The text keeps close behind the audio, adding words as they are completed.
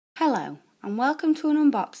Hello and welcome to an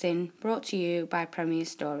unboxing brought to you by Premier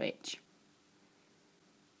Storage.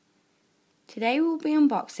 Today we will be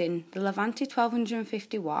unboxing the Levante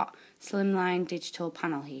 1250w Slimline digital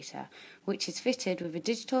panel heater, which is fitted with a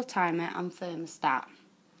digital timer and thermostat.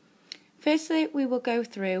 Firstly, we will go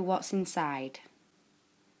through what's inside.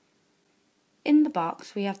 In the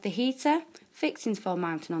box we have the heater, fixings for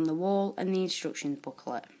mounting on the wall and the instructions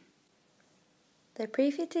booklet. The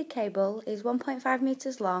pre-fitted cable is 1.5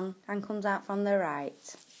 metres long and comes out from the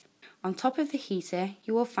right. On top of the heater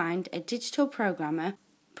you will find a digital programmer.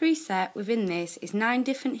 Preset within this is 9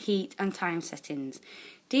 different heat and time settings.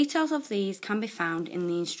 Details of these can be found in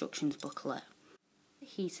the instructions booklet. The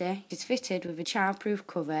heater is fitted with a childproof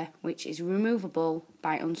cover which is removable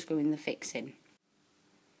by unscrewing the fixing.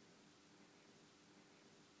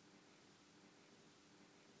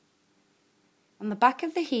 On the back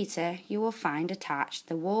of the heater you will find attached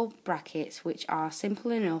the wall brackets, which are simple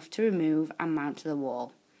enough to remove and mount to the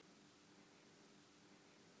wall.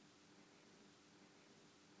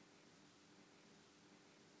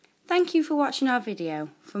 Thank you for watching our video.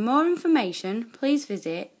 For more information please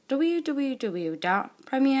visit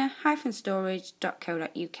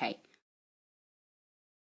www.premier-storage.co.uk.